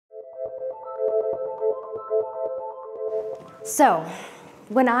So,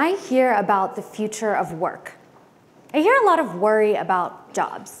 when I hear about the future of work, I hear a lot of worry about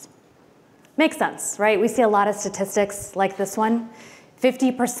jobs. Makes sense, right? We see a lot of statistics like this one.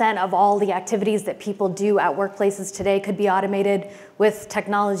 50% of all the activities that people do at workplaces today could be automated with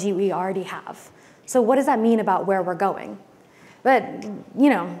technology we already have. So what does that mean about where we're going? But,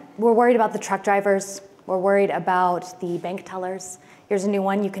 we're worried about the truck drivers. We're worried about the bank tellers. Here's a new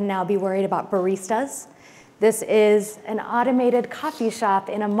one. You can now be worried about baristas. This is an automated coffee shop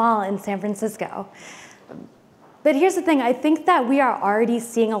in a mall in San Francisco. But here's the thing. I think that we are already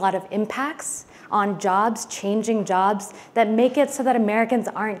seeing a lot of impacts on jobs, changing jobs, that make it so that Americans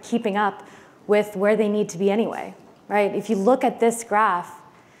aren't keeping up with where they need to be anyway, right? If you look at this graph,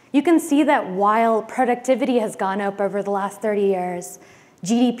 you can see that while productivity has gone up over the last 30 years,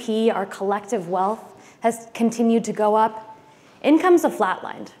 GDP, our collective wealth, has continued to go up. Incomes have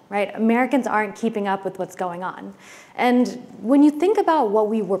flatlined, right? Americans aren't keeping up with what's going on. And when you think about what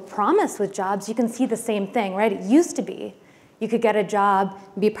we were promised with jobs, you can see the same thing, right? It used to be you could get a job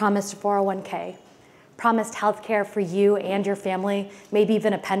and be promised a 401k, promised healthcare for you and your family, maybe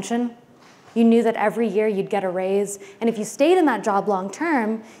even a pension. You knew that every year you'd get a raise, and if you stayed in that job long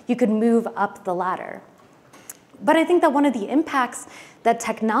term, you could move up the ladder. But I think that one of the impacts that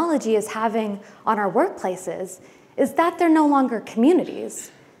technology is having on our workplaces is that they're no longer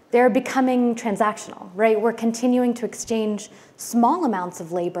communities. They're becoming transactional, right? We're continuing to exchange small amounts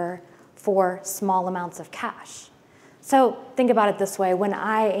of labor for small amounts of cash. So think about it this way. When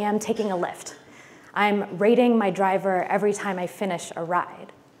I am taking a Lyft, I'm rating my driver every time I finish a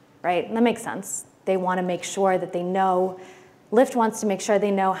ride, right? And that makes sense. They want to make sure that they know, Lyft wants to make sure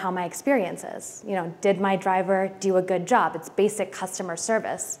they know how my experience is. Did my driver do a good job? It's basic customer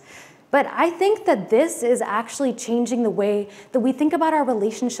service. But I think that this is actually changing the way that we think about our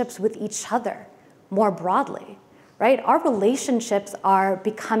relationships with each other more broadly, right? Our relationships are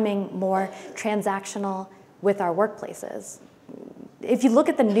becoming more transactional with our workplaces. If you look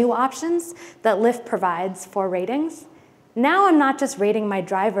at the new options that Lyft provides for ratings, now I'm not just rating my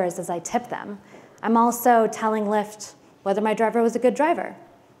drivers as I tip them. I'm also telling Lyft whether my driver was a good driver.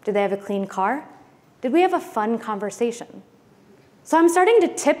 Did they have a clean car? Did we have a fun conversation? So I'm starting to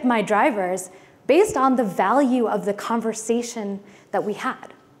tip my drivers based on the value of the conversation that we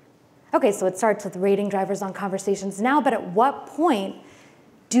had. Okay, so it starts with rating drivers on conversations now, but at what point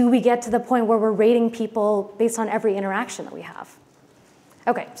do we get to the point where we're rating people based on every interaction that we have?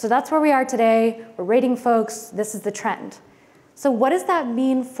 Okay, so that's where we are today. We're rating folks. This is the trend. So what does that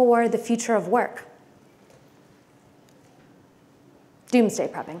mean for the future of work? Doomsday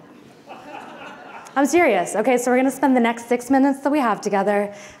prepping. I'm serious. Okay, so we're going to spend the next 6 minutes that we have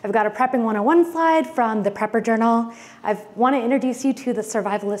together. I've got a Prepping 101 slide from the Prepper Journal. I want to introduce you to the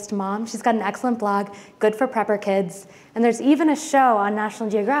Survivalist Mom. She's got an excellent blog, good for prepper kids. And there's even a show on National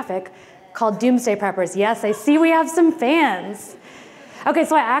Geographic called Doomsday Preppers. Yes, I see we have some fans. Okay,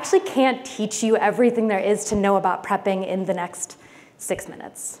 so I actually can't teach you everything there is to know about prepping in the next 6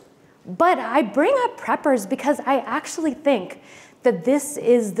 minutes. But I bring up preppers because I actually think that this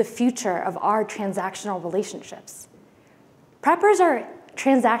is the future of our transactional relationships. Preppers are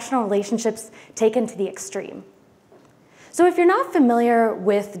transactional relationships taken to the extreme. So if you're not familiar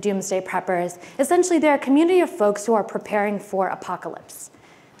with doomsday preppers, essentially they're a community of folks who are preparing for apocalypse.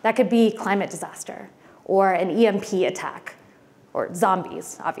 That could be climate disaster, or an EMP attack, or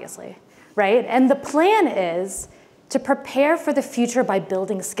zombies, obviously, right? And the plan is to prepare for the future by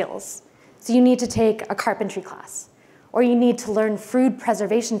building skills. So you need to take a carpentry class, or you need to learn food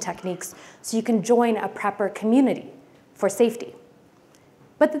preservation techniques so you can join a prepper community for safety.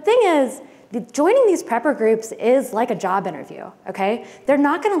 But the thing is, joining these prepper groups is like a job interview, okay? They're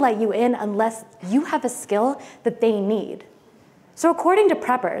not gonna let you in unless you have a skill that they need. So according to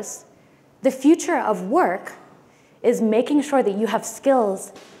preppers, the future of work is making sure that you have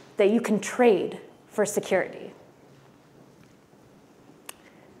skills that you can trade for security.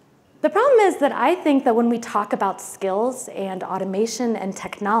 The problem is that I think that when we talk about skills and automation and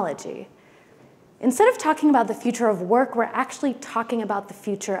technology, instead of talking about the future of work, we're actually talking about the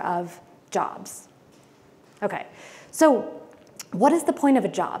future of jobs. Okay, so what is the point of a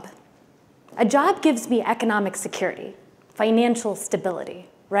job? A job gives me economic security, financial stability,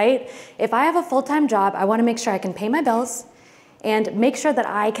 right? If I have a full-time job, I want to make sure I can pay my bills and make sure that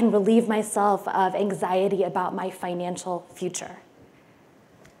I can relieve myself of anxiety about my financial future.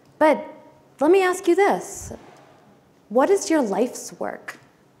 But let me ask you this. What is your life's work?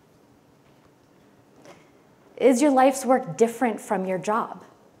 Is your life's work different from your job?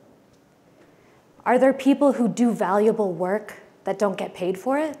 Are there people who do valuable work that don't get paid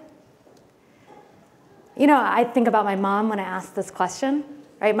for it? You know, I think about my mom when I ask this question,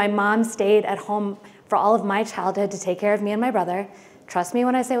 right? My mom stayed at home for all of my childhood to take care of me and my brother. Trust me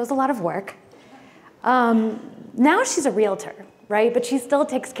when I say it was a lot of work. Now she's a realtor, right? But she still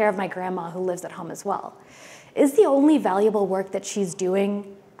takes care of my grandma who lives at home as well. Is the only valuable work that she's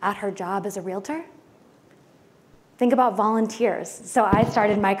doing at her job as a realtor? Think about volunteers. So I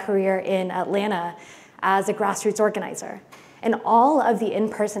started my career in Atlanta as a grassroots organizer. And all of the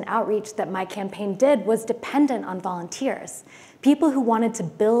in-person outreach that my campaign did was dependent on volunteers, people who wanted to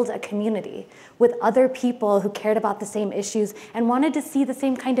build a community with other people who cared about the same issues and wanted to see the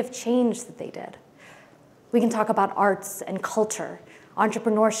same kind of change that they did. We can talk about arts and culture,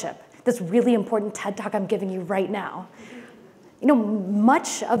 entrepreneurship, this really important TED Talk I'm giving you right now. You know,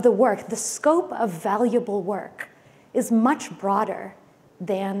 much of the work, the scope of valuable work, is much broader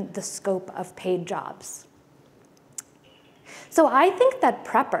than the scope of paid jobs. So I think that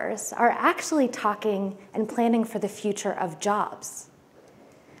preppers are actually talking and planning for the future of jobs.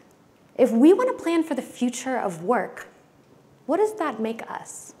 If we want to plan for the future of work, what does that make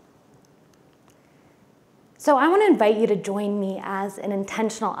us? So I want to invite you to join me as an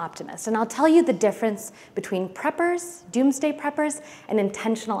intentional optimist, and I'll tell you the difference between preppers, doomsday preppers, and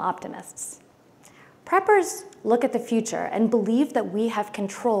intentional optimists. Preppers look at the future and believe that we have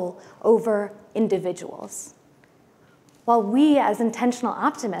control over individuals, while we as intentional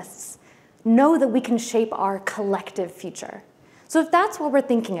optimists know that we can shape our collective future. So if that's what we're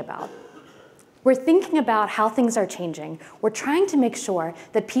thinking about, we're thinking about how things are changing. We're trying to make sure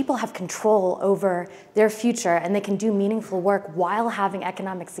that people have control over their future and they can do meaningful work while having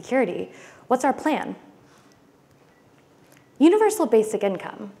economic security. What's our plan? Universal basic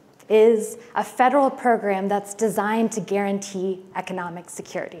income is a federal program that's designed to guarantee economic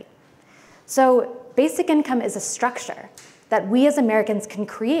security. So basic income is a structure that we as Americans can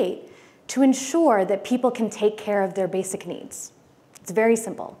create to ensure that people can take care of their basic needs. It's very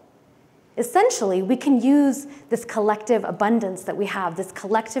simple. Essentially, we can use this collective abundance that we have, this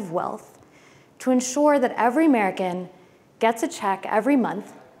collective wealth, to ensure that every American gets a check every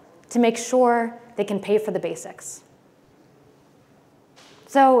month to make sure they can pay for the basics.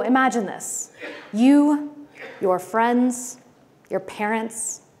 So imagine this. You, your friends, your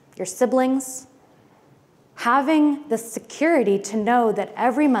parents, your siblings, having the security to know that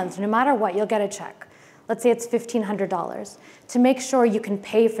every month, no matter what, you'll get a check. Let's say it's $1,500, to make sure you can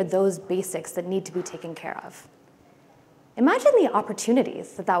pay for those basics that need to be taken care of. Imagine the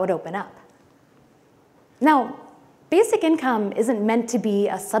opportunities that that would open up. Now, basic income isn't meant to be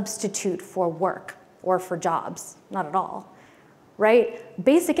a substitute for work or for jobs, not at all, right?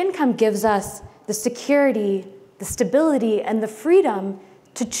 Basic income gives us the security, the stability, and the freedom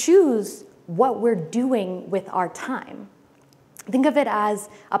to choose what we're doing with our time. Think of it as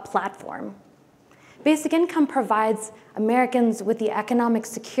a platform. Basic income provides Americans with the economic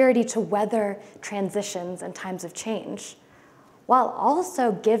security to weather transitions and times of change, while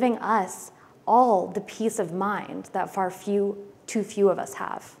also giving us all the peace of mind that too few of us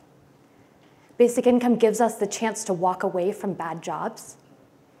have. Basic income gives us the chance to walk away from bad jobs.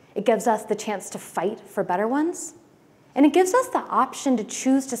 It gives us the chance to fight for better ones. And it gives us the option to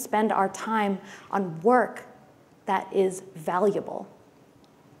choose to spend our time on work that is valuable.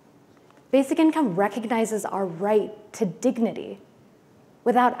 Basic income recognizes our right to dignity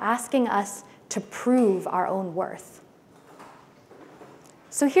without asking us to prove our own worth.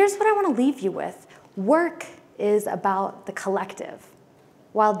 So here's what I want to leave you with. Work is about the collective,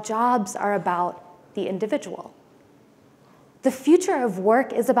 while jobs are about the individual. The future of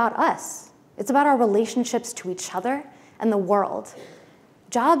work is about us. It's about our relationships to each other and the world.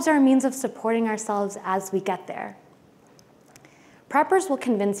 Jobs are a means of supporting ourselves as we get there. Preppers will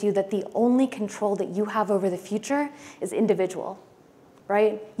convince you that the only control that you have over the future is individual,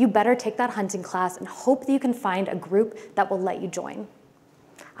 right? You better take that hunting class and hope that you can find a group that will let you join.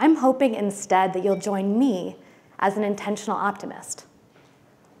 I'm hoping instead that you'll join me as an intentional optimist.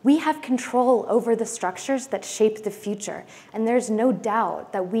 We have control over the structures that shape the future, and there's no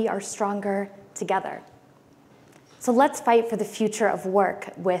doubt that we are stronger together. So let's fight for the future of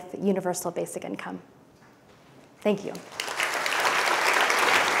work with universal basic income. Thank you.